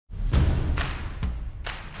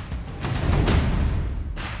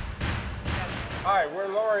Hi, we're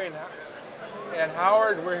Lori and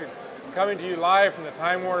Howard. We're coming to you live from the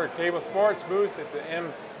Time Warner Cable Sports booth at the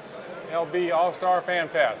MLB All-Star Fan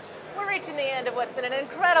Fest. We're reaching the end of what's been an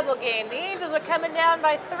incredible game. The Angels are coming down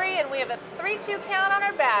by 3, and we have a 3-2 count on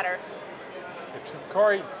our batter.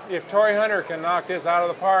 If Torrey Hunter can knock this out of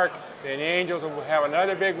the park, then the Angels will have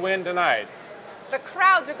another big win tonight. The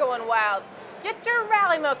crowds are going wild. Get your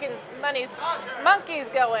rally monkeys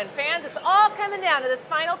going, fans. It's all coming down to this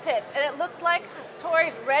final pitch, and it looks like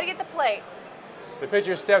Torrey's ready at the plate. The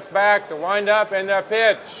pitcher steps back, the wind-up, and the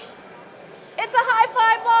pitch. It's a high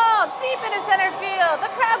fly ball, deep into center field.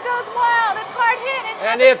 The crowd goes wild. It's hard hit.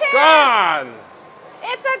 And it's gone.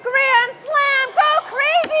 It's a grand slam. Go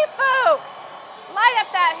crazy, folks. Light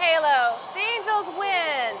up that halo. The Angels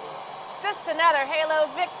win. Just another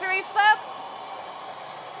halo victory, folks.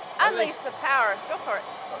 Unleash the power. Go for it.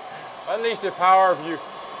 Unleash the power of you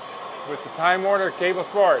with the Time Warner Cable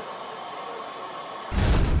Sports.